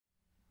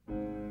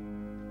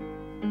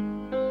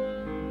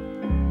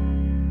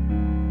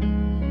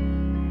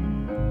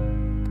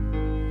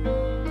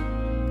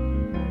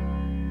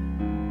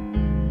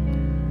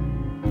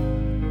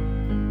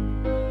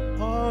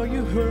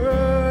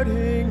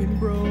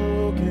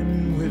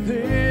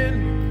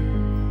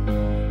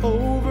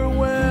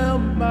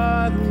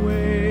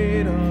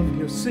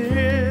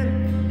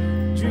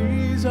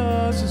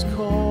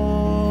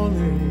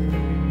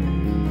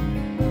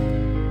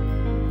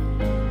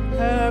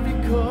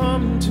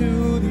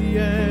to the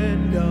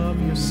end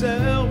of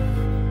yourself?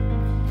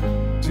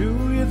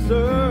 Do you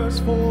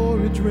thirst for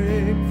a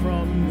drink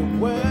from the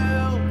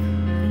well?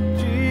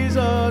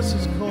 Jesus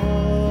is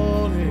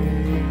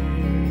calling.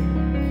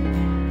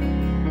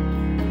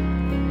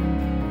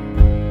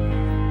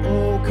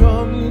 Oh,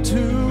 come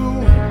to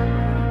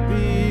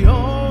the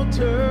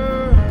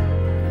altar.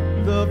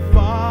 The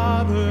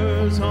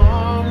Father's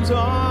arms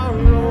are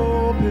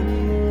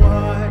open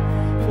wide.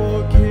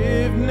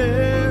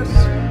 Forgiveness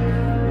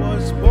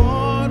was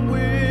bought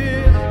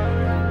with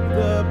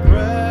the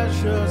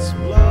precious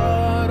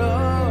blood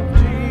of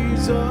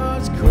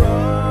Jesus Christ.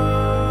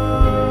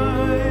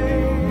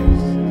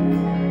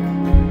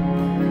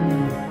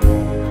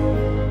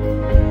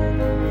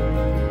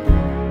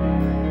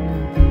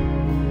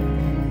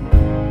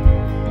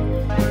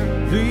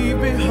 Leave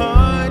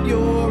behind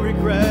your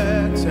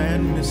regrets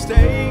and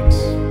mistakes.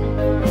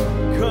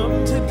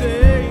 Come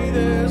today,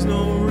 there's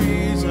no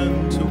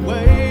reason to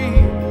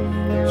wait.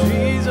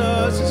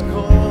 Jesus is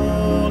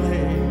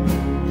calling.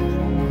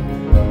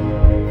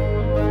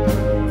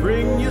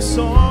 Bring your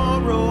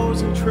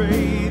sorrows and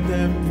trade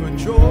them for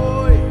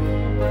joy.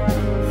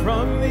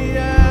 From the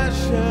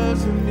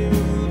ashes a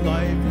new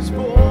life is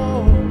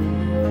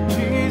born.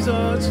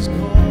 Jesus is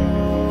calling.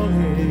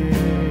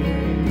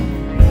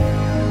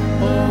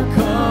 Oh,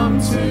 come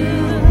to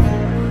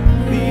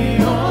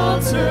the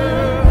altar.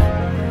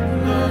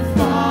 The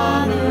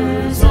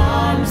Father's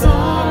arms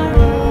are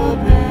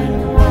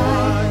open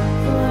wide.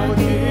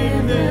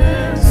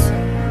 Forgiveness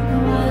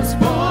was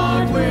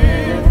bought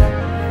with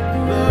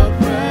the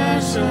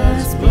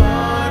precious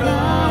blood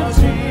of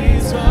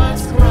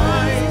Jesus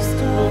Christ.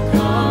 Oh,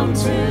 come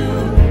to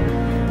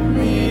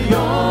the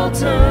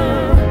altar.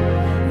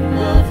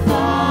 The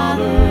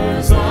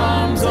Father's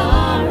arms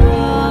are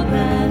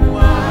open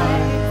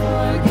wide.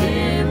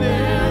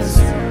 Forgiveness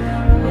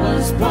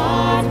was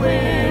bought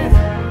with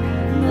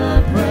the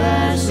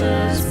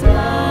precious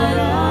blood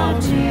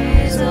of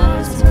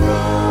Jesus Christ.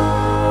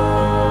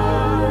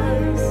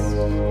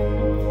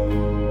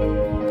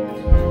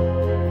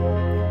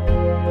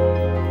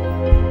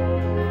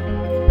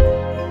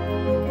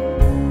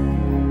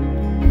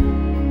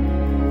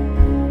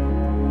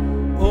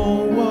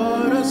 Oh,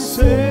 what a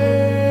Savior!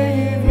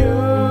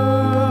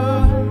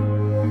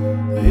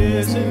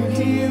 Isn't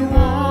He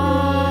wonderful?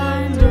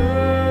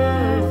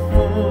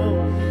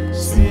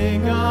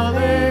 Sing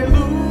hallelujah,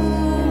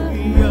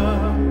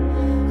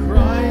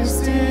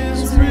 Christ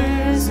is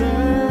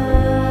risen.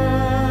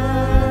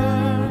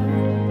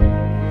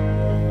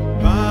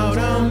 Bow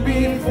down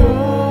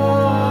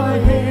before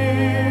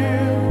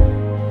Him,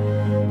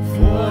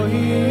 for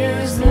He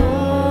is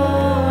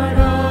Lord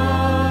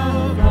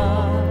of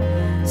all.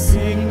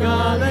 Sing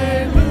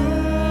hallelujah,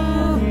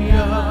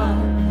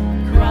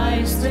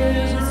 Christ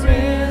is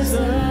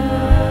risen.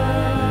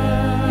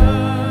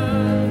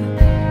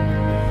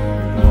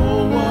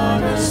 Oh,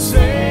 what a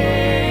Savior!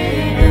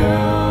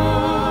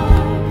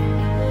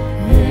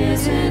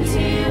 Isn't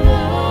He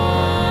wonderful?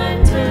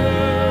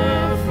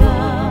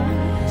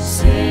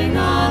 Sing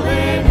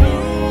hallelujah,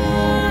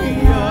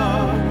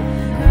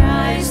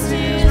 Christ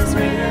is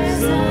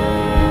risen.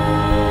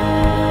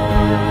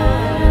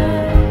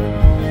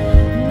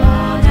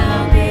 Bow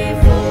down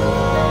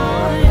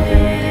before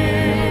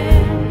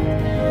Him,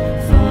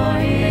 for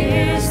He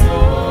is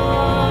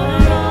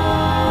Lord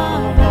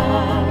of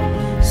all.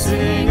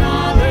 Sing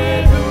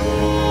hallelujah,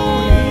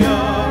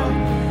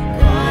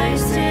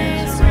 Christ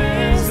is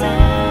risen.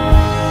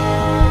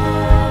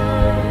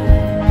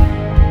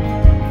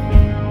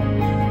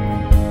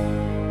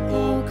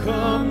 Oh,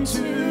 come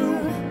to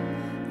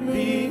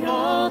the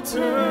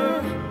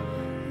altar.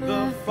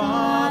 The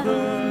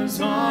Father's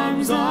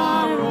arms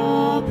are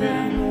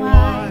open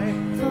wide.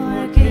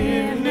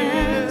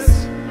 Forgiveness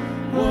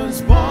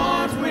was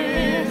bought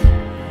with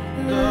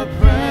the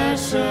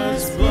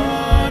precious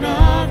blood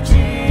of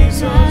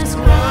Jesus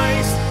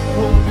Christ.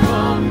 Oh,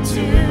 come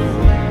to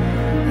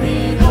the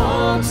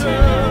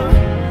altar.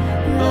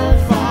 The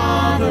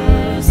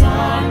Father's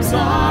arms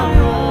are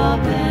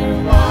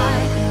open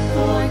wide.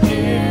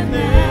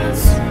 Forgiveness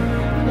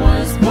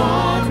was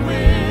bought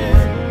with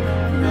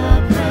the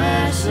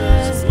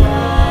precious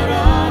blood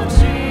of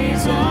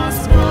Jesus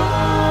Christ.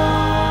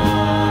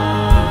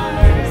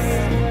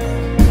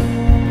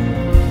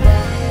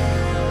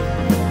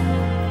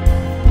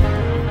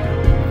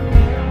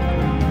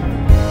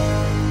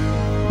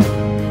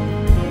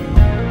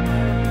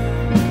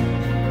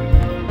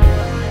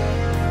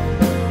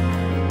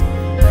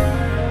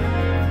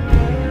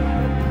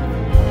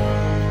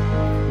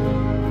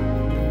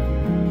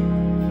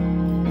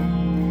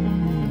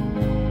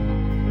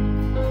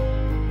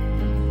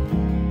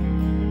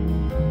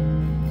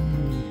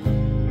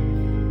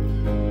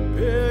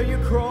 Bear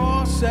your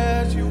cross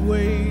as you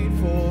wait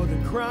for the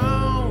crown.